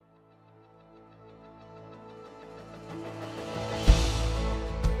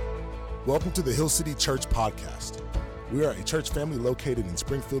Welcome to the Hill City Church Podcast. We are a church family located in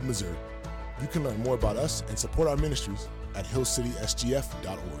Springfield, Missouri. You can learn more about us and support our ministries at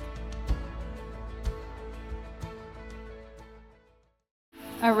hillcitysgf.org.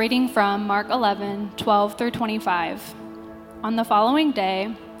 A reading from Mark 11, 12 through 25. On the following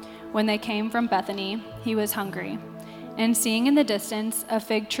day, when they came from Bethany, he was hungry. And seeing in the distance a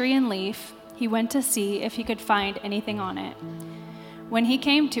fig tree and leaf, he went to see if he could find anything on it. When he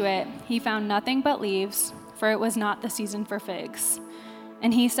came to it, he found nothing but leaves, for it was not the season for figs.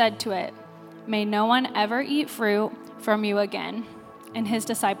 And he said to it, "May no one ever eat fruit from you again." And his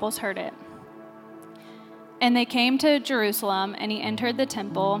disciples heard it. And they came to Jerusalem, and he entered the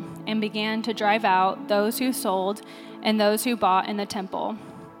temple and began to drive out those who sold and those who bought in the temple.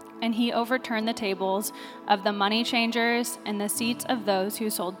 And he overturned the tables of the money changers and the seats of those who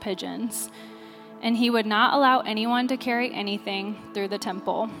sold pigeons. And he would not allow anyone to carry anything through the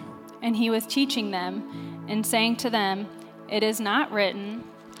temple. And he was teaching them and saying to them, "It is not written,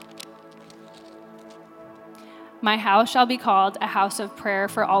 'My house shall be called a house of prayer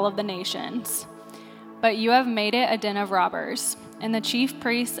for all of the nations.' But you have made it a den of robbers." And the chief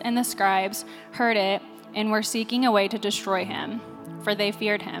priests and the scribes heard it and were seeking a way to destroy him, for they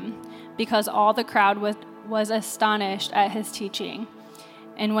feared him, because all the crowd was astonished at his teaching.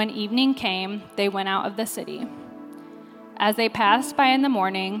 And when evening came, they went out of the city. As they passed by in the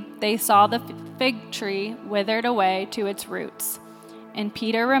morning, they saw the fig tree withered away to its roots. And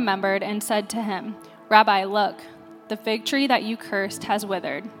Peter remembered and said to him, "Rabbi, look, the fig tree that you cursed has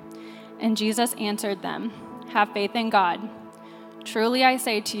withered." And Jesus answered them, "Have faith in God. Truly I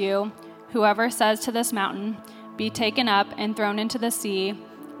say to you, whoever says to this mountain, 'Be taken up and thrown into the sea,'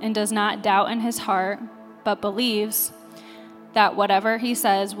 and does not doubt in his heart, but believes that whatever he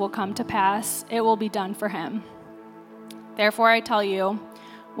says will come to pass, it will be done for him. Therefore I tell you,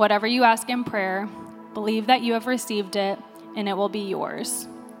 whatever you ask in prayer, believe that you have received it, and it will be yours.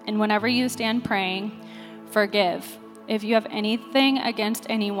 And whenever you stand praying, forgive if you have anything against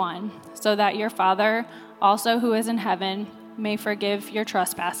anyone, so that your Father also who is in heaven may forgive your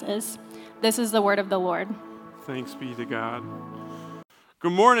trespasses." This is the word of the Lord. Thanks be to God.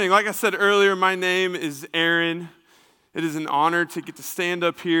 Good morning. Like I said earlier, my name is Aaron. It is an honor to get to stand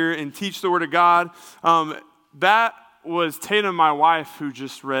up here and teach the Word of God. That was Tatum, my wife, who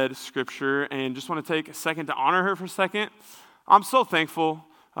just read Scripture, and just want to take a second to honor her for a second. I'm so thankful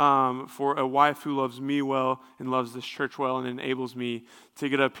for a wife who loves me well and loves this church well and enables me to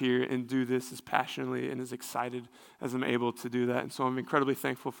get up here and do this as passionately and as excited as I'm able to do that. And so I'm incredibly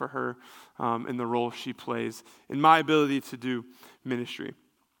thankful for her and the role she plays in my ability to do ministry.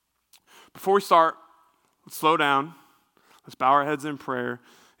 Before we start, let's slow down. Let's bow our heads in prayer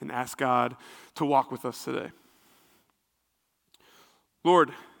and ask God to walk with us today.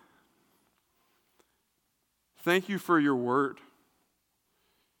 Lord, thank you for your word.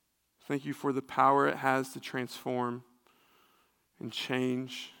 Thank you for the power it has to transform and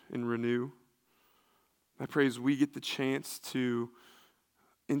change and renew. I pray as we get the chance to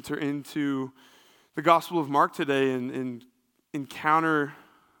enter into the Gospel of Mark today and encounter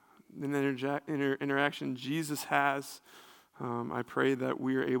an interaction Jesus has, I pray that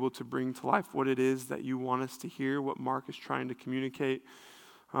we are able to bring to life what it is that you want us to hear, what Mark is trying to communicate.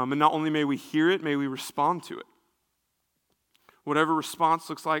 And not only may we hear it, may we respond to it. Whatever response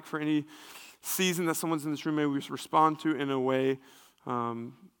looks like for any season that someone's in this room, may we respond to in a way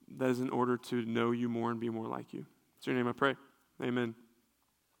that is in order to know you more and be more like you. It's your name I pray. Amen.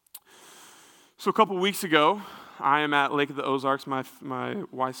 So a couple weeks ago, I am at Lake of the Ozarks. My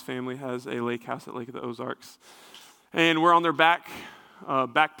wife's family has a lake house at Lake of the Ozarks. And we're on their back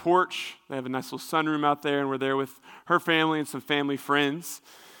porch. They have a nice little sunroom out there, and we're there with her family and some family friends.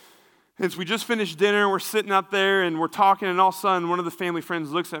 And so we just finished dinner, and we're sitting out there, and we're talking, and all of a sudden, one of the family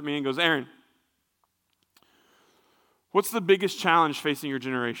friends looks at me and goes, "Aaron, what's the biggest challenge facing your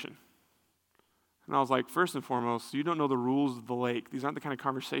generation?" And I was like, "First and foremost, you don't know the rules of the lake. These aren't the kind of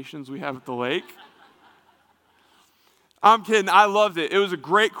conversations we have at the lake." I'm kidding. I loved it. It was a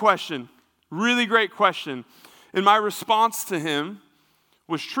great question, really great question. And my response to him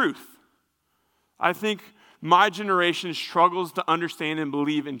was truth. I think my generation struggles to understand and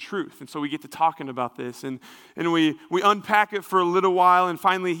believe in truth. And so we get to talking about this, and we unpack it for a little while, and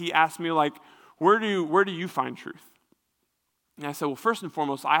finally he asked me, like, where do you find truth? And I said, well, first and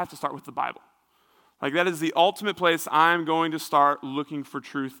foremost, I have to start with the Bible. Like, that is the ultimate place I'm going to start looking for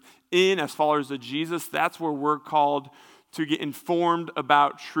truth in as followers of Jesus. That's where we're called to get informed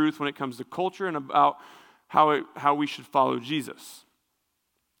about truth when it comes to culture and about how we should follow Jesus.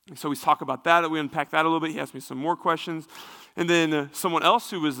 And so we talk about that, we unpack that a little bit. He asked me some more questions. And then someone else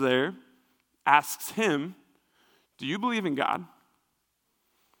who was there asks him, do you believe in God?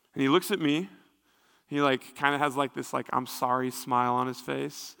 And he looks at me. He kind of has this I'm sorry smile on his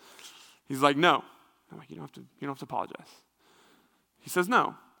face. He's like, no. I'm like, you don't have to apologize. He says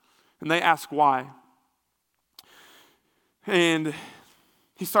no. And they ask why. And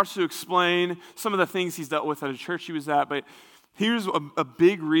he starts to explain some of the things he's dealt with at a church he was at, but here's a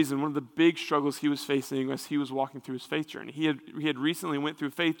big reason, one of the big struggles he was facing as he was walking through his faith journey. He had recently went through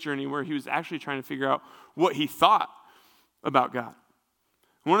a faith journey where he was actually trying to figure out what he thought about God.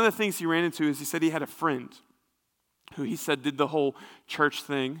 One of the things he ran into is he said he had a friend who he said did the whole church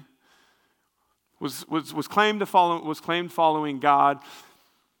thing, was claimed following God.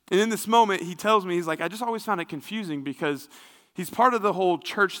 And in this moment, he tells me, he's like, I just always found it confusing because he's part of the whole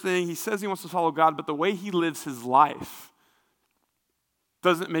church thing. He says he wants to follow God, but the way he lives his life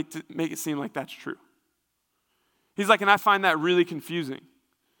doesn't make it seem like that's true. He's like, and I find that really confusing.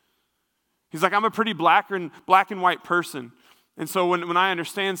 He's like, I'm a pretty black and white person. And so when I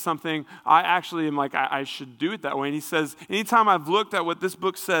understand something, I actually am like, I should do it that way. And he says, anytime I've looked at what this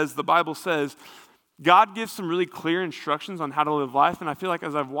book says, the Bible says, God gives some really clear instructions on how to live life. And I feel like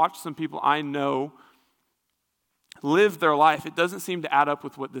as I've watched some people I know live their life, it doesn't seem to add up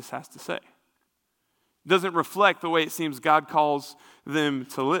with what this has to say. It doesn't reflect the way it seems God calls them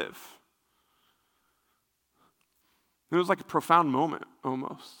to live. It was like a profound moment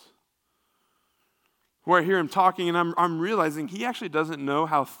almost, where I hear him talking and I'm realizing he actually doesn't know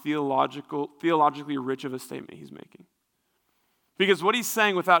how theologically rich of a statement he's making. Because what he's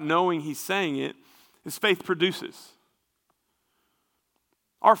saying without knowing he's saying it is faith produces.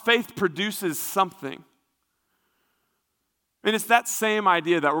 Our faith produces something. And it's that same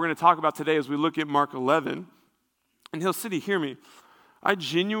idea that we're going to talk about today as we look at Mark 11. And Hill City, hear me. I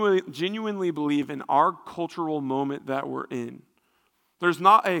genuinely believe in our cultural moment that we're in. There's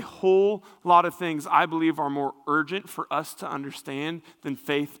not a whole lot of things I believe are more urgent for us to understand than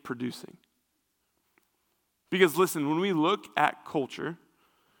faith producing. Because listen, when we look at culture,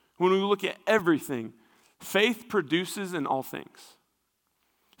 when we look at everything, faith produces in all things.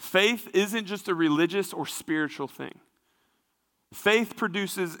 Faith isn't just a religious or spiritual thing. Faith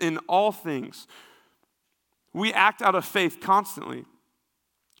produces in all things. We act out of faith constantly.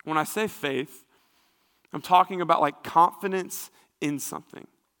 When I say faith, I'm talking about confidence in something.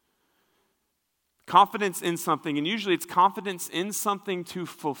 Confidence in something, and usually it's confidence in something to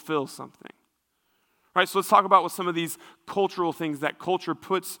fulfill something. Right, so let's talk about what some of these cultural things that culture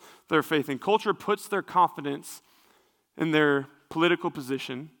puts their faith in. Culture puts their confidence in their political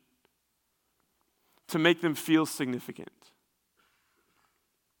position to make them feel significant.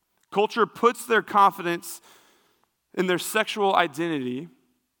 Culture puts their confidence in their sexual identity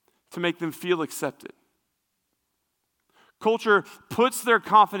to make them feel accepted. Culture puts their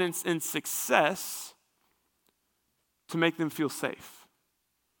confidence in success to make them feel safe.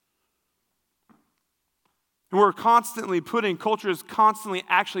 And culture is constantly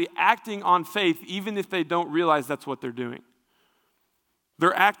actually acting on faith even if they don't realize that's what they're doing.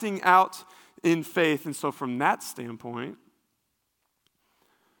 They're acting out in faith. And so from that standpoint,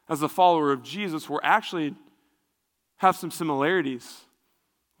 as a follower of Jesus, we're actually have some similarities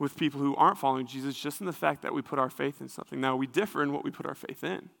with people who aren't following Jesus just in the fact that we put our faith in something. Now, we differ in what we put our faith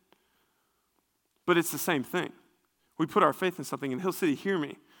in, but it's the same thing. We put our faith in something. And Hill City, hear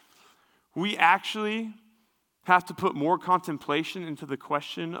me. We actually have to put more contemplation into the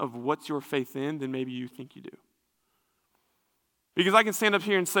question of what's your faith in than maybe you think you do. Because I can stand up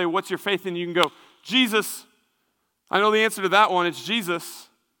here and say, what's your faith in? You can go, Jesus. I know the answer to that one. It's Jesus.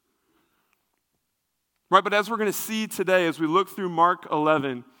 Right, but as we're going to see today, as we look through Mark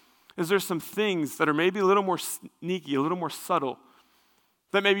 11, is there some things that are maybe a little more sneaky, a little more subtle,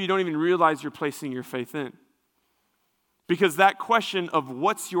 that maybe you don't even realize you're placing your faith in. Because that question of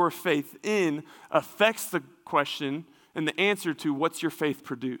what's your faith in affects the question and the answer to what's your faith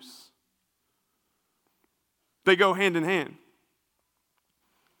produce. They go hand in hand.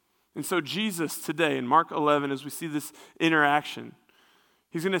 And so Jesus today in Mark 11, as we see this interaction,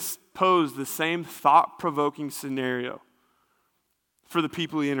 he's going to pose the same thought-provoking scenario for the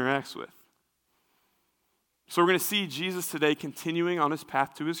people he interacts with. So we're going to see Jesus today continuing on his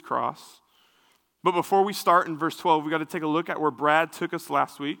path to his cross. But before we start in verse 12, we got to take a look at where Brad took us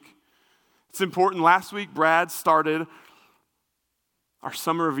last week. It's important. Last week, Brad started our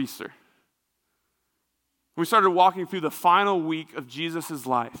summer of Easter. We started walking through the final week of Jesus'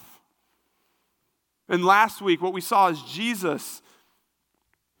 life. And last week, what we saw is Jesus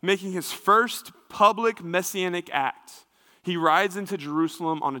making his first public messianic act. He rides into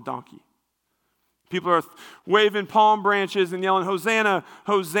Jerusalem on a donkey. People are waving palm branches and yelling, Hosanna,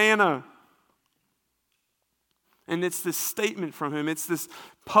 Hosanna. And it's this statement from him. It's this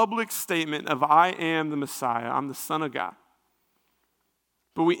public statement of, I am the Messiah. I'm the Son of God.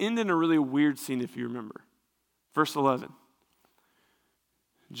 But we end in a really weird scene, if you remember. Verse 11.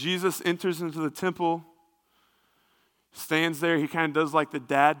 Jesus enters into the temple, stands there. He kind of does like the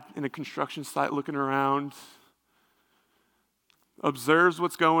dad in a construction site looking around, observes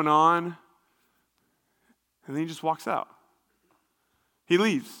what's going on, and then he just walks out. He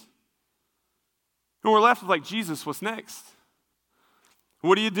leaves. And we're left with like, Jesus, what's next?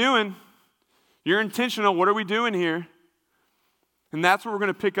 What are you doing? You're intentional. What are we doing here? And that's what we're going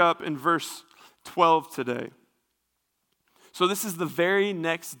to pick up in verse 12 today. So this is the very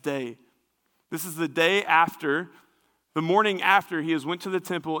next day. This is the day after, the morning after he has went to the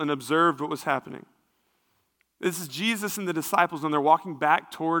temple and observed what was happening. This is Jesus and the disciples, and they're walking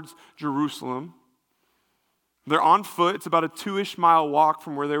back towards Jerusalem. They're on foot. It's about a 2-ish mile walk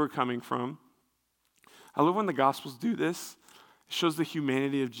from where they were coming from. I love when the Gospels do this. It shows the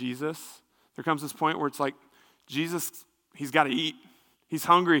humanity of Jesus. There comes this point where it's like, Jesus, he's got to eat. He's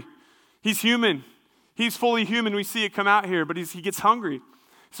hungry. He's human. He's fully human. We see it come out here, but he gets hungry.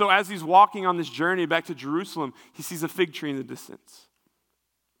 So as he's walking on this journey back to Jerusalem, he sees a fig tree in the distance.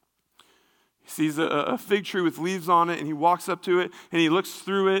 He sees a fig tree with leaves on it, and he walks up to it, and he looks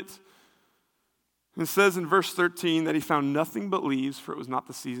through it. And it says in verse 13 that he found nothing but leaves, for it was not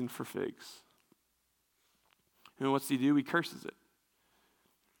the season for figs. And what's he do? He curses it.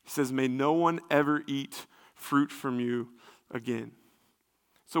 He says, may no one ever eat fruit from you again.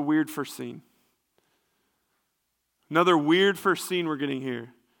 It's a weird first scene. Another weird first scene we're getting here.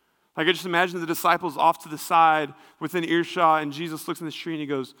 Like I just imagine the disciples off to the side within earshot, and Jesus looks in this tree and he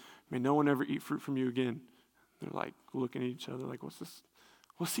goes, may no one ever eat fruit from you again. They're like looking at each other like, what's this?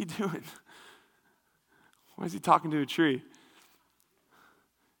 What's he doing? Why is he talking to a tree?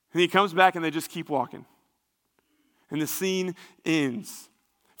 And he comes back and they just keep walking. And the scene ends.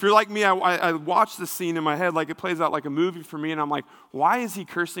 If you're like me, I watch the scene in my head like it plays out like a movie for me, and I'm like, why is he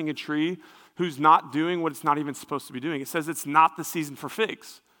cursing a tree who's not doing what it's not even supposed to be doing? It says it's not the season for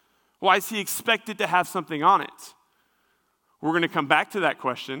figs. Why is he expected to have something on it? We're going to come back to that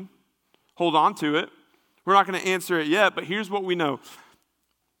question. Hold on to it. We're not going to answer it yet, but here's what we know.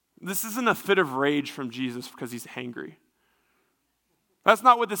 This isn't a fit of rage from Jesus because he's hangry. That's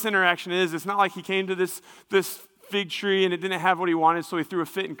not what this interaction is. It's not like he came to this fig tree and it didn't have what he wanted, so he threw a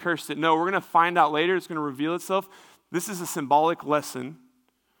fit and cursed it. No, we're going to find out later. It's going to reveal itself. This is a symbolic lesson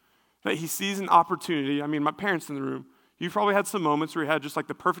that he sees an opportunity. I mean, my parents in the room, you've probably had some moments where you had just like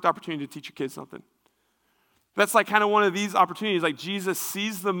the perfect opportunity to teach your kids something. That's like kind of one of these opportunities. Like Jesus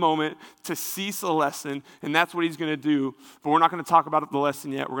sees the moment to cease a lesson, and that's what he's going to do. But we're not going to talk about the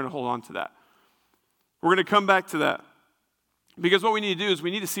lesson yet. We're going to hold on to that. We're going to come back to that. Because what we need to do is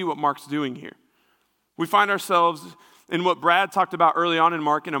we need to see what Mark's doing here. We find ourselves in what Brad talked about early on in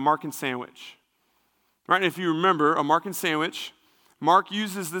Mark, in a Markan sandwich. Right? And if you remember, a Markan sandwich, Mark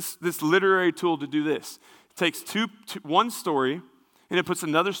uses this literary tool to do this. It takes one story, and it puts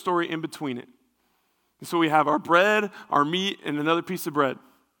another story in between it. And so we have our bread, our meat, and another piece of bread.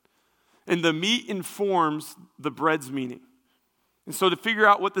 And the meat informs the bread's meaning. And so to figure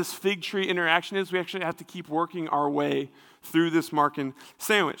out what this fig tree interaction is, we actually have to keep working our way through this Markan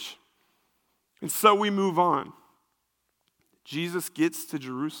sandwich. And so we move on. Jesus gets to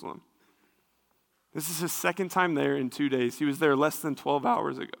Jerusalem. This is his second time there in 2 days. He was there less than 12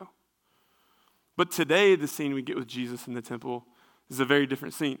 hours ago. But today, the scene we get with Jesus in the temple is a very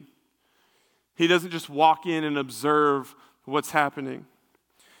different scene. He doesn't just walk in and observe what's happening.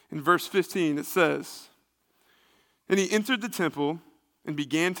 In verse 15, it says, and he entered the temple and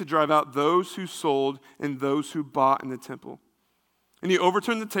began to drive out those who sold and those who bought in the temple. And he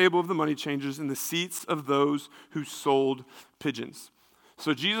overturned the table of the money changers and the seats of those who sold pigeons.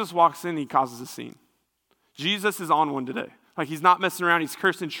 So Jesus walks in and he causes a scene. Jesus is on one today. Like he's not messing around. He's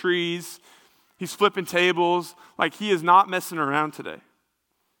cursing trees. He's flipping tables. Like he is not messing around today.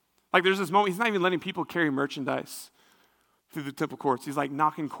 Like there's this moment, he's not even letting people carry merchandise through the temple courts. He's like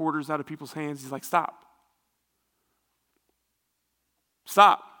knocking quarters out of people's hands. He's like, stop.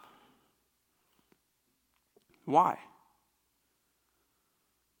 Stop. Why?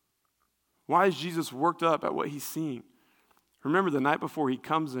 Why is Jesus worked up at what he's seeing? Remember, the night before he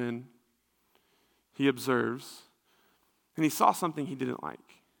comes in, he observes, and he saw something he didn't like.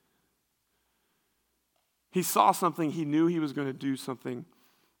 He saw something he knew he was going to do something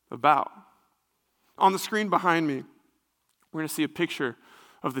about. On the screen behind me, we're going to see a picture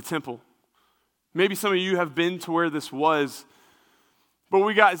of the temple. Maybe some of you have been to where this was, but what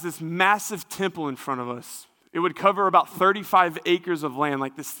we got is this massive temple in front of us. It would cover about 35 acres of land.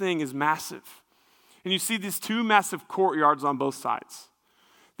 Like this thing is massive. And you see these two massive courtyards on both sides.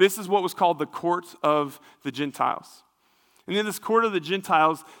 This is what was called the court of the Gentiles. And in this court of the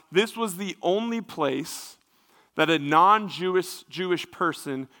Gentiles, this was the only place that a non-Jewish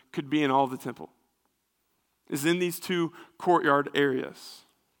person could be in all of the temple, is in these two courtyard areas.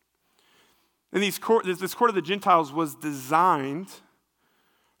 And this court of the Gentiles was designed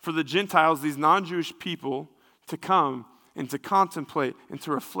for the Gentiles, these non-Jewish people, to come and to contemplate and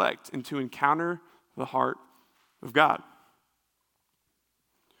to reflect and to encounter the heart of God.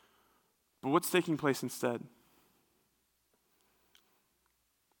 But what's taking place instead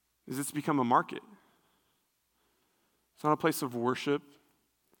is it's become a market. It's not a place of worship.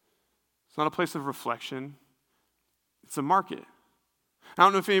 It's not a place of reflection. It's a market. I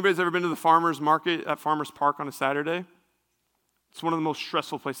don't know if anybody's ever been to the farmer's market at Farmer's Park on a Saturday. It's one of the most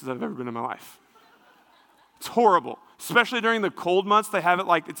stressful places I've ever been in my life. It's horrible. Especially during the cold months, they have it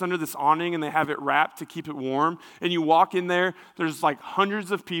like it's under this awning and they have it wrapped to keep it warm. And you walk in there, there's like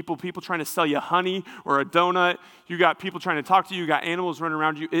hundreds of people trying to sell you honey or a donut. You got people trying to talk to you. You got animals running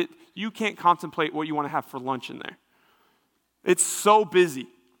around you. You can't contemplate what you want to have for lunch in there. It's so busy.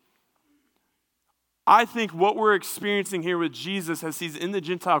 I think what we're experiencing here with Jesus as he's in the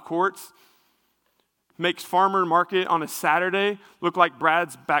Gentile courts makes farmer market on a Saturday look like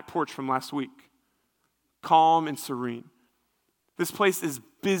Brad's back porch from last week. Calm and serene. This place is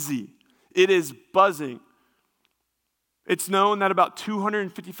busy. It is buzzing. It's known that about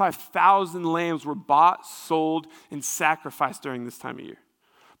 255,000 lambs were bought, sold, and sacrificed during this time of year,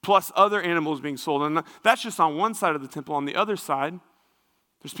 plus other animals being sold. And that's just on one side of the temple. On the other side,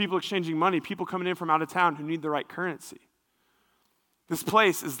 there's people exchanging money, people coming in from out of town who need the right currency. This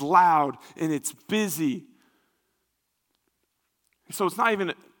place is loud and it's busy. And so it's not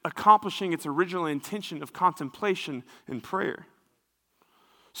even accomplishing its original intention of contemplation and prayer.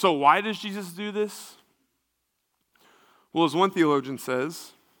 So why does Jesus do this? Well, as one theologian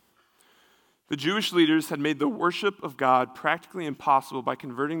says, the Jewish leaders had made the worship of God practically impossible by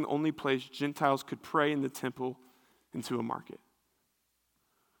converting the only place Gentiles could pray in the temple into a market.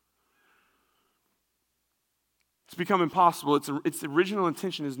 It's become impossible. Its original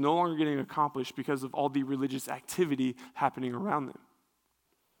intention is no longer getting accomplished because of all the religious activity happening around them.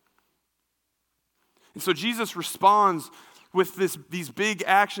 And so Jesus responds with these big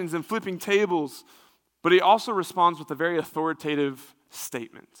actions and flipping tables, but he also responds with a very authoritative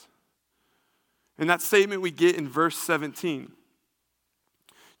statement. And that statement we get in verse 17.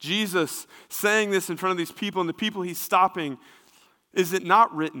 Jesus saying this in front of these people, and the people he's stopping, is it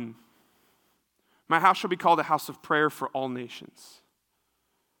not written, "My house shall be called a house of prayer for all nations.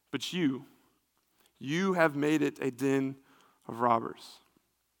 But you have made it a den of robbers."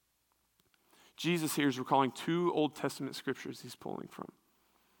 Jesus here is recalling two Old Testament scriptures he's pulling from.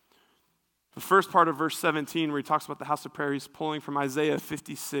 The first part of verse 17, where he talks about the house of prayer, he's pulling from Isaiah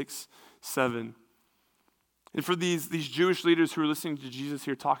 56:7. And for these Jewish leaders who are listening to Jesus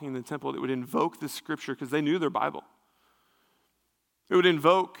here talking in the temple, it would invoke this scripture because they knew their Bible. It would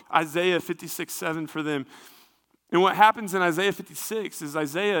invoke Isaiah 56:7 for them. And what happens in Isaiah 56 is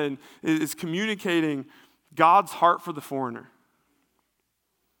Isaiah is communicating God's heart for the foreigner,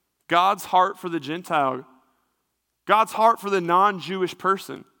 God's heart for the Gentile, God's heart for the non-Jewish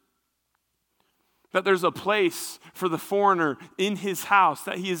person. That there's a place for the foreigner in his house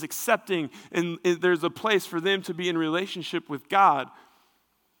that he is accepting, and there's a place for them to be in relationship with God.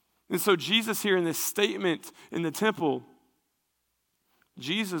 And so Jesus here in this statement in the temple,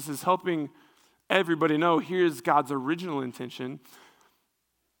 Jesus is helping everybody know here's God's original intention.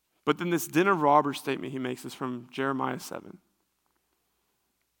 But then this den of robbers statement he makes is from Jeremiah 7.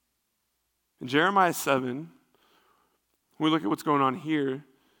 In Jeremiah 7, when we look at what's going on here,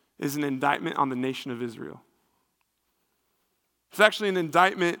 is an indictment on the nation of Israel. It's actually an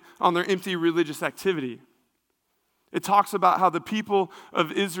indictment on their empty religious activity. It talks about how the people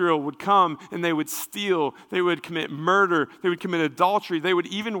of Israel would come and they would steal, they would commit murder, they would commit adultery, they would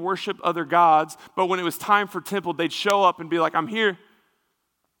even worship other gods, but when it was time for temple, they'd show up and be like, "I'm here.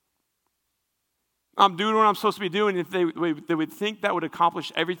 I'm doing what I'm supposed to be doing." If they would think that would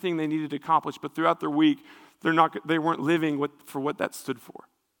accomplish everything they needed to accomplish, but throughout their week, they weren't living for what that stood for.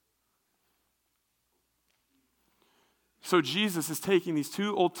 So Jesus is taking these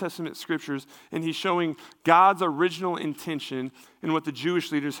two Old Testament scriptures and he's showing God's original intention and what the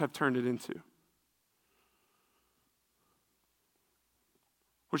Jewish leaders have turned it into.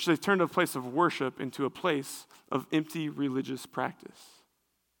 Which they've turned a place of worship into a place of empty religious practice.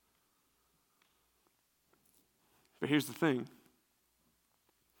 But here's the thing.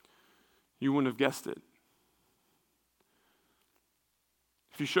 You wouldn't have guessed it.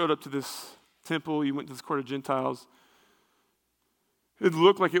 If you showed up to this temple, you went to this court of Gentiles, it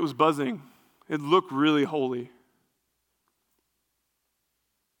looked like it was buzzing. It looked really holy.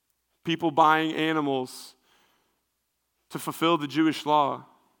 People buying animals to fulfill the Jewish law.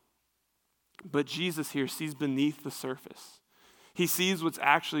 But Jesus here sees beneath the surface. He sees what's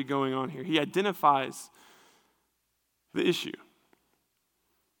actually going on here. He identifies the issue.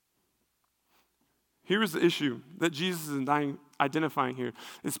 Here's the issue that Jesus is identifying here,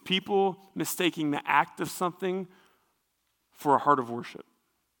 is people mistaking the act of something for a heart of worship.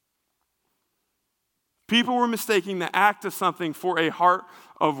 People were mistaking the act of something for a heart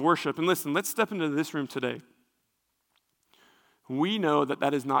of worship. And listen, let's step into this room today. We know that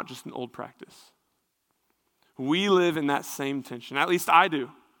that is not just an old practice. We live in that same tension. At least I do.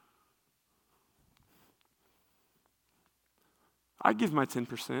 I give my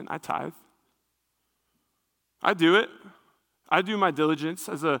 10%. I tithe. I do it. I do my diligence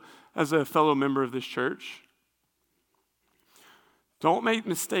as a fellow member of this church. Don't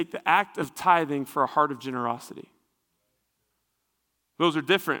mistake the act of tithing for a heart of generosity. Those are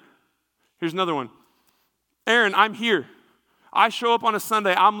different. Here's another one. Aaron, I'm here. I show up on a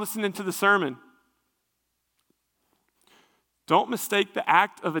Sunday. I'm listening to the sermon. Don't mistake the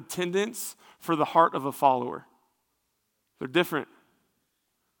act of attendance for the heart of a follower. They're different.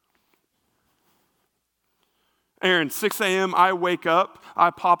 Aaron, 6 a.m., I wake up, I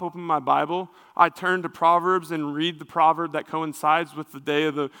pop open my Bible, I turn to Proverbs and read the proverb that coincides with the day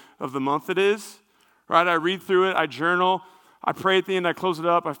of the month it is. Right? I read through it, I journal, I pray at the end, I close it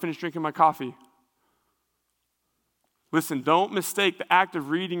up, I finish drinking my coffee. Listen, don't mistake the act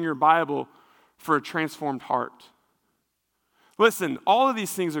of reading your Bible for a transformed heart. Listen, all of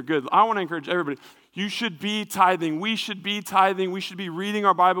these things are good. I want to encourage everybody. You should be tithing. We should be tithing. We should be reading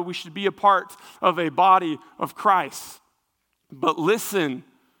our Bible. We should be a part of a body of Christ. But listen,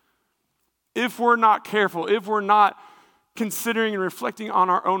 if we're not careful, if we're not considering and reflecting on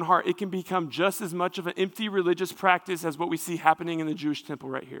our own heart, it can become just as much of an empty religious practice as what we see happening in the Jewish temple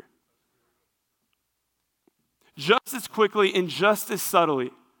right here. Just as quickly and just as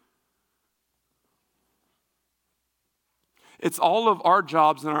subtly. It's all of our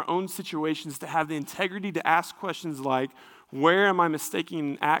jobs in our own situations to have the integrity to ask questions like, where am I mistaking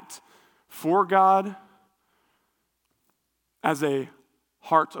an act for God as a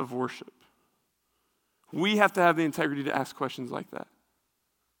heart of worship? We have to have the integrity to ask questions like that.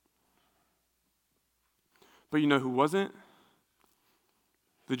 But you know who wasn't?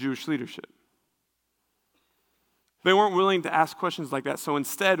 The Jewish leadership. They weren't willing to ask questions like that. So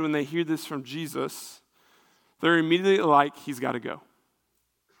instead, when they hear this from Jesus, they're immediately like, he's got to go.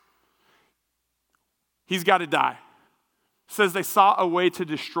 He's got to die. It says they sought a way to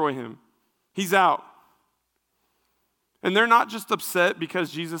destroy him. He's out. And they're not just upset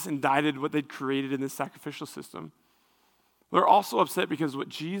because Jesus indicted what they'd created in this sacrificial system. They're also upset because what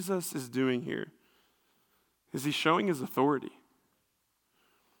Jesus is doing here is he's showing his authority.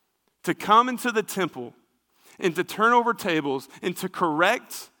 To come into the temple and to turn over tables and to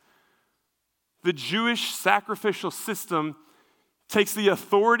correct the Jewish sacrificial system takes the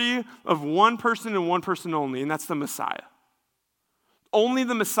authority of one person and one person only, and that's the Messiah. Only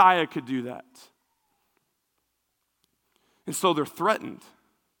the Messiah could do that. And so they're threatened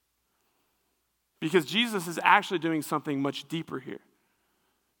because Jesus is actually doing something much deeper here.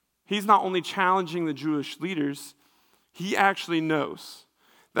 He's not only challenging the Jewish leaders, he actually knows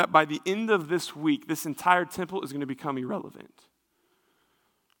that by the end of this week, this entire temple is going to become irrelevant.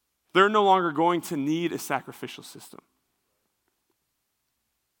 They're no longer going to need a sacrificial system.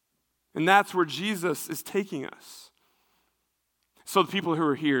 And that's where Jesus is taking us. So the people who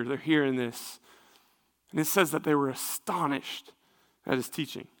are here, they're hearing this. And it says that they were astonished at his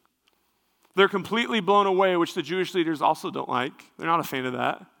teaching. They're completely blown away, which the Jewish leaders also don't like. They're not a fan of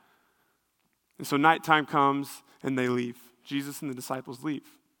that. And so nighttime comes and they leave. Jesus and the disciples leave.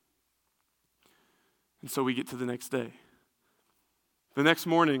 And so we get to the next day. The next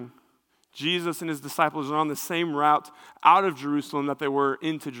morning, Jesus and his disciples are on the same route out of Jerusalem that they were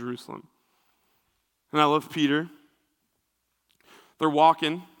into Jerusalem. And I love Peter. They're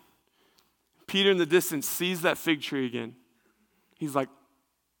walking. Peter in the distance sees that fig tree again. He's like,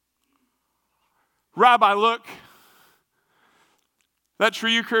 Rabbi, look. That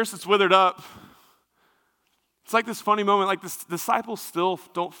tree you cursed, it's withered up. It's like this funny moment, like the disciples still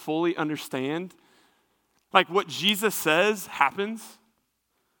don't fully understand. Like what Jesus says happens.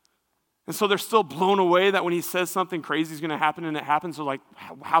 And so they're still blown away that when he says something crazy is going to happen and it happens, they're like,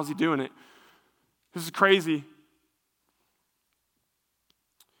 how's he doing it? This is crazy.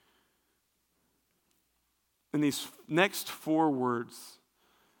 And these next 4 words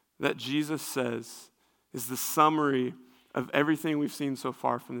that Jesus says is the summary of everything we've seen so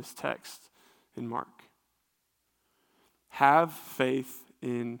far from this text in Mark. Have faith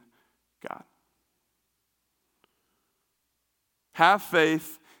in God. Have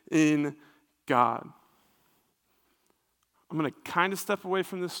faith in God. I'm going to kind of step away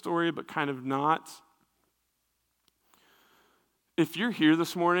from this story, but kind of not. If you're here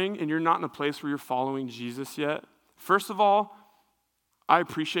this morning and you're not in a place where you're following Jesus yet, first of all, I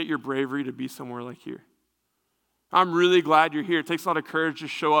appreciate your bravery to be somewhere like here. I'm really glad you're here. It takes a lot of courage to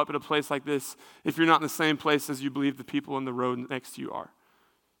show up at a place like this if you're not in the same place as you believe the people in the road next to you are.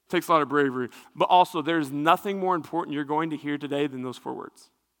 It takes a lot of bravery. But also, there's nothing more important you're going to hear today than those 4 words.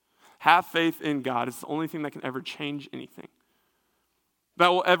 Have faith in God. It's the only thing that can ever change anything, that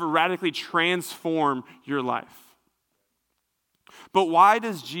will ever radically transform your life. But why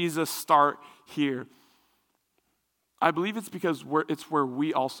does Jesus start here? I believe it's because it's where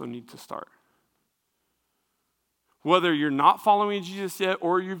we also need to start. Whether you're not following Jesus yet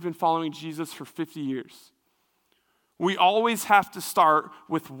or you've been following Jesus for 50 years, we always have to start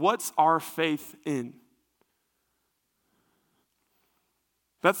with what's our faith in.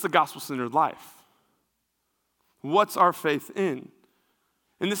 That's the gospel-centered life. What's our faith in?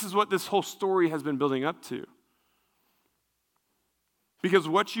 And this is what this whole story has been building up to. Because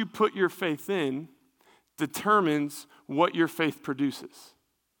what you put your faith in determines what your faith produces.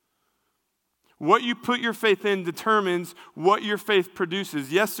 What you put your faith in determines what your faith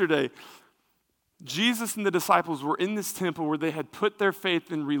produces. Yesterday, Jesus and the disciples were in this temple where they had put their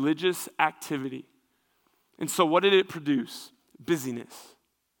faith in religious activity. And so what did it produce? Busyness.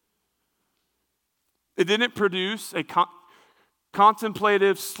 It didn't produce a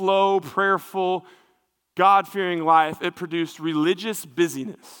contemplative, slow, prayerful, God-fearing life. It produced religious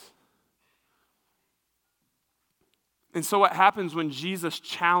busyness. And so what happens when Jesus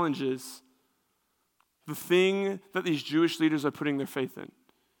challenges the thing that these Jewish leaders are putting their faith in?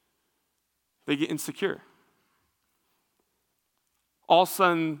 They get insecure. All of a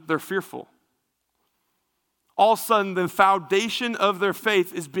sudden, they're fearful. All of a sudden, the foundation of their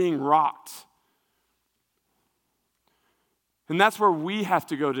faith is being rocked. And that's where we have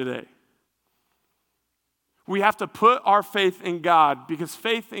to go today. We have to put our faith in God, because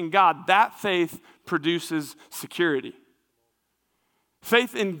faith in God, that faith produces security.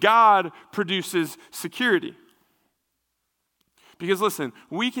 Faith in God produces security. Because listen,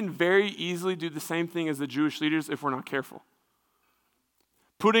 we can very easily do the same thing as the Jewish leaders if we're not careful.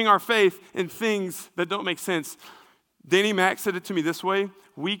 Putting our faith in things that don't make sense. Danny Mack said it to me this way: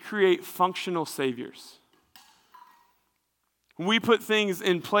 we create functional saviors. We put things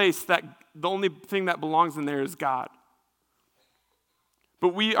in place that the only thing that belongs in there is God. But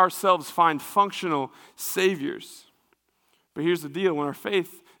we ourselves find functional saviors. But here's the deal: when our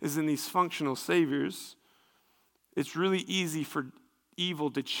faith is in these functional saviors, it's really easy for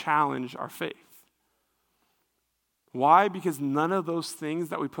evil to challenge our faith. Why? Because none of those things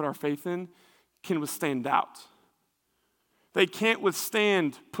that we put our faith in can withstand doubt. They can't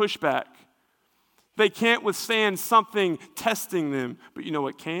withstand pushback. They can't withstand something testing them. But you know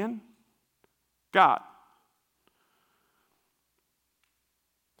what can? God.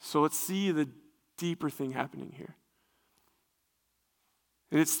 So let's see the deeper thing happening here.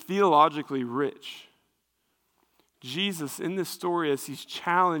 And it's theologically rich. Jesus, in this story, as he's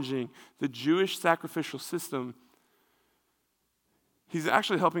challenging the Jewish sacrificial system, he's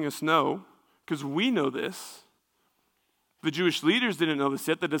actually helping us know, because we know this. The Jewish leaders didn't know this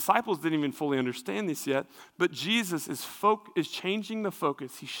yet. The disciples didn't even fully understand this yet. But Jesus is changing the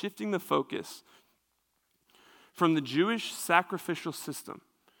focus. He's shifting the focus from the Jewish sacrificial system.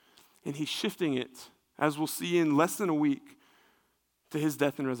 And he's shifting it, as we'll see in less than a week, to his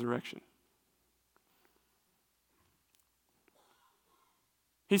death and resurrection.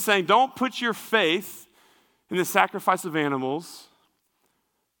 He's saying, don't put your faith in the sacrifice of animals.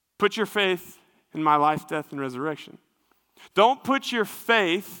 Put your faith in my life, death, and resurrection. Don't put your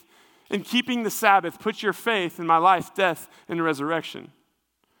faith in keeping the Sabbath. Put your faith in my life, death, and resurrection.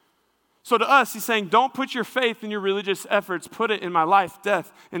 So to us, he's saying, don't put your faith in your religious efforts. Put it in my life,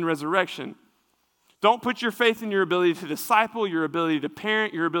 death, and resurrection. Don't put your faith in your ability to disciple, your ability to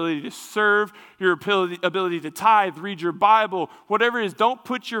parent, your ability to serve, your ability to tithe, read your Bible, whatever it is. Don't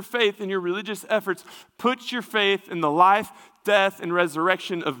put your faith in your religious efforts. Put your faith in the life, death, and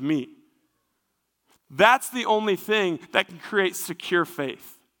resurrection of me. That's the only thing that can create secure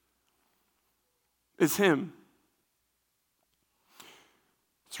faith, is him.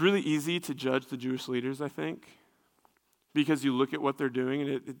 It's really easy to judge the Jewish leaders, I think, because you look at what they're doing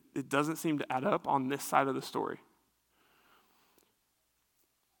and it doesn't seem to add up on this side of the story.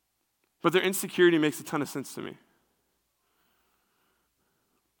 But their insecurity makes a ton of sense to me.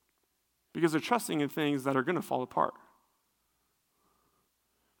 Because they're trusting in things that are going to fall apart.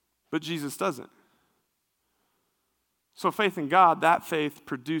 But Jesus doesn't. So faith in God, that faith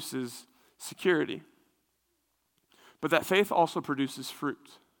produces security. But that faith also produces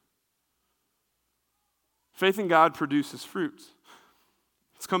fruit. Faith in God produces fruit.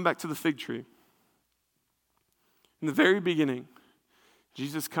 Let's come back to the fig tree. In the very beginning,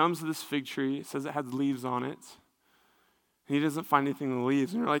 Jesus comes to this fig tree. It says it has leaves on it. And he doesn't find anything in the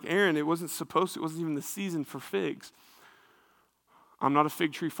leaves. And you're like, Aaron, it wasn't even the season for figs. I'm not a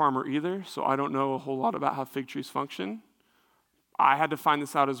fig tree farmer either, so I don't know a whole lot about how fig trees function. I had to find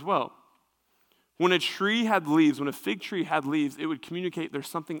this out as well. When a tree had leaves, when a fig tree had leaves, it would communicate there's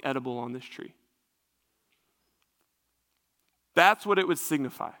something edible on this tree. That's what it would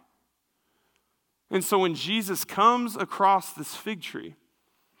signify. And so when Jesus comes across this fig tree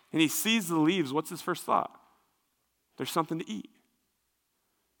and he sees the leaves, what's his first thought? There's something to eat.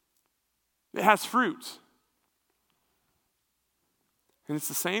 It has fruit. And it's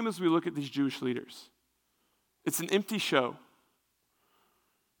the same as we look at these Jewish leaders. It's an empty show.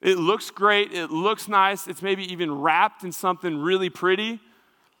 It looks great. It looks nice. It's maybe even wrapped in something really pretty.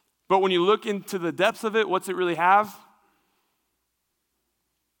 But when you look into the depths of it, what's it really have?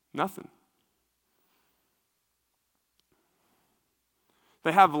 Nothing.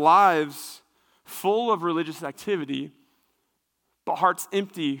 They have lives full of religious activity, but hearts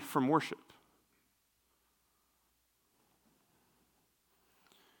empty from worship.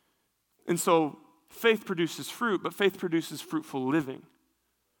 And so faith produces fruit, but faith produces fruitful living.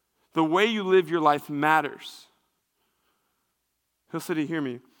 The way you live your life matters. Hill City, hear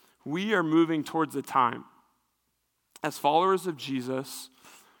me. We are moving towards a time as followers of Jesus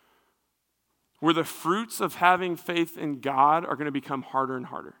where the fruits of having faith in God are going to become harder and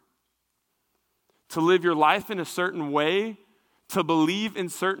harder. To live your life in a certain way, to believe in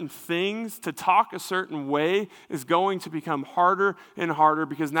certain things, to talk a certain way is going to become harder and harder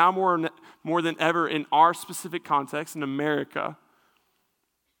because now more than ever in our specific context in America,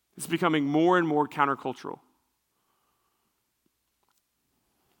 it's becoming more and more countercultural.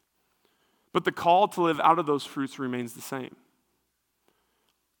 But the call to live out of those fruits remains the same.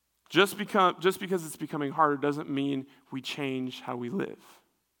 Just because it's becoming harder doesn't mean we change how we live.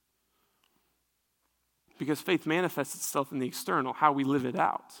 Because faith manifests itself in the external, how we live it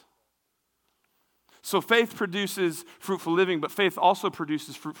out. So faith produces fruitful living, but faith also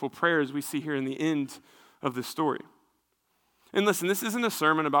produces fruitful prayer, as we see here in the end of this story. And listen, this isn't a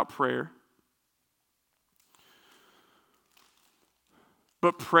sermon about prayer.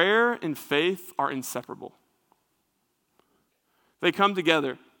 But prayer and faith are inseparable. They come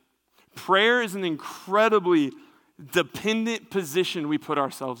together. Prayer is an incredibly dependent position we put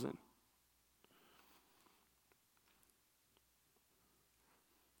ourselves in.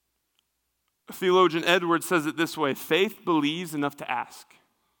 Theologian Edwards says it this way: faith believes enough to ask.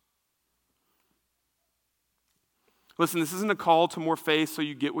 Listen, this isn't a call to more faith so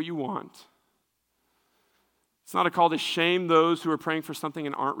you get what you want. It's not a call to shame those who are praying for something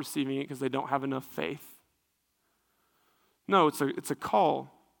and aren't receiving it because they don't have enough faith. No, it's a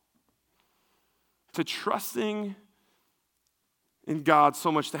call to trusting in God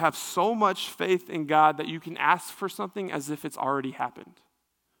so much, to have so much faith in God that you can ask for something as if it's already happened.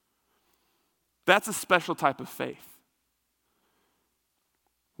 That's a special type of faith.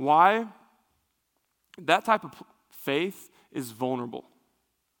 Why? That type of faith is vulnerable.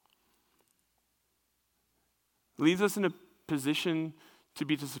 Leaves us in a position to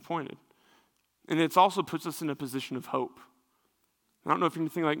be disappointed. And it also puts us in a position of hope. I don't know if you're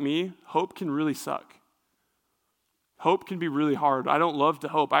anything like me, hope can really suck. Hope can be really hard. I don't love to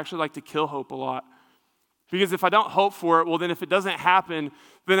hope. I actually like to kill hope a lot. Because if I don't hope for it, well, then if it doesn't happen,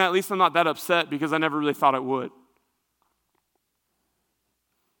 then at least I'm not that upset because I never really thought it would.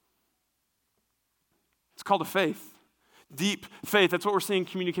 It's called a faith. Deep faith. That's what we're seeing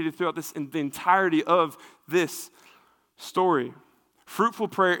communicated throughout the entirety of this story. Fruitful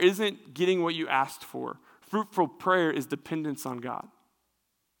prayer isn't getting what you asked for. Fruitful prayer is dependence on God.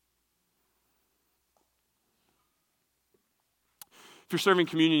 If you're serving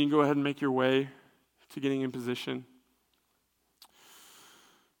communion, you can go ahead and make your way to getting in position.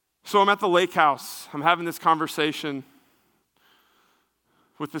 So I'm at the lake house. I'm having this conversation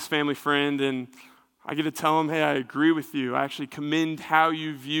with this family friend, and I get to tell him, hey, I agree with you. I actually commend how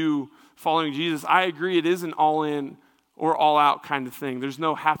you view following Jesus. I agree it is an all-in or all-out kind of thing. There's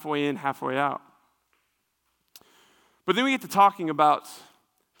no halfway in, halfway out. But then we get to talking about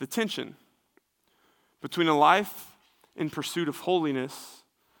the tension between a life in pursuit of holiness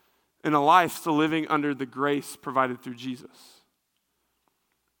and a life still living under the grace provided through Jesus.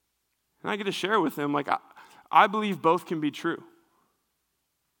 And I get to share with them, like, I believe both can be true.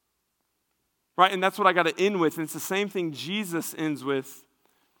 Right? And that's what I got to end with. And it's the same thing Jesus ends with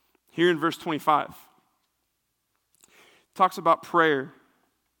here in verse 25. It talks about prayer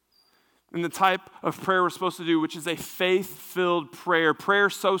and the type of prayer we're supposed to do, which is a faith-filled prayer. Prayer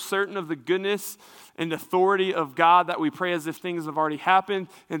so certain of the goodness and authority of God that we pray as if things have already happened.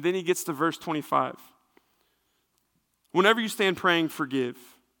 And then he gets to verse 25. Whenever you stand praying, forgive.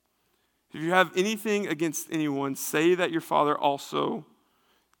 If you have anything against anyone, say that your Father also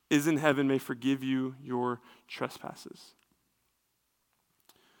is in heaven may forgive you your trespasses.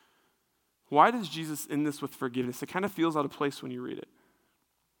 Why does Jesus end this with forgiveness? It kind of feels out of place when you read it.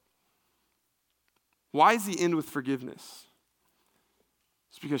 Why does he end with forgiveness?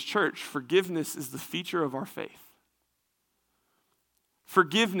 It's because, church, forgiveness is the feature of our faith.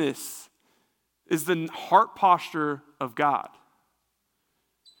 Forgiveness is the heart posture of God.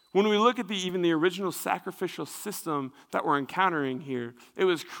 When we look at even the original sacrificial system that we're encountering here, it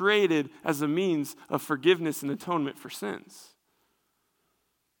was created as a means of forgiveness and atonement for sins.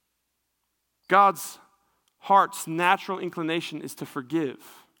 God's heart's natural inclination is to forgive.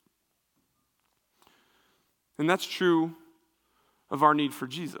 And that's true of our need for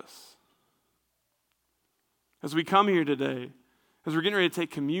Jesus. As we come here today, as we're getting ready to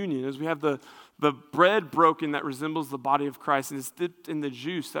take communion, as we have the bread broken that resembles the body of Christ and is dipped in the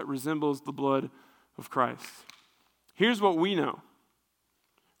juice that resembles the blood of Christ. Here's what we know.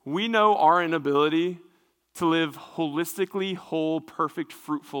 We know our inability to live holistically whole, perfect,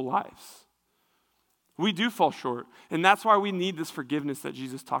 fruitful lives. We do fall short, and that's why we need this forgiveness that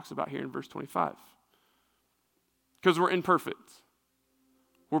Jesus talks about here in verse 25. Because we're imperfect.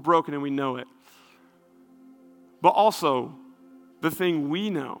 We're broken and we know it. But also, the thing we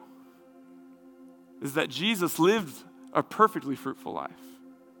know is that Jesus lived a perfectly fruitful life.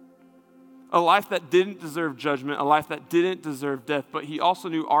 A life that didn't deserve judgment, a life that didn't deserve death, but he also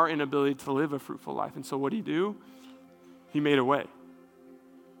knew our inability to live a fruitful life. And so what did he do? He made a way.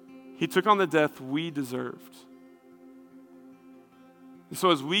 He took on the death we deserved. And so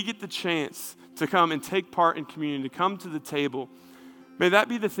as we get the chance to come and take part in communion, to come to the table, may that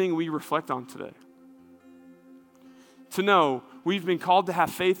be the thing we reflect on today. To know we've been called to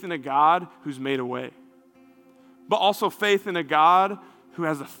have faith in a God who's made a way, but also faith in a God who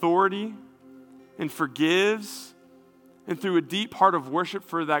has authority and forgives, and through a deep heart of worship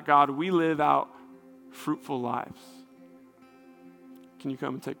for that God, we live out fruitful lives. Can you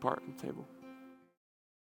come and take part at the table?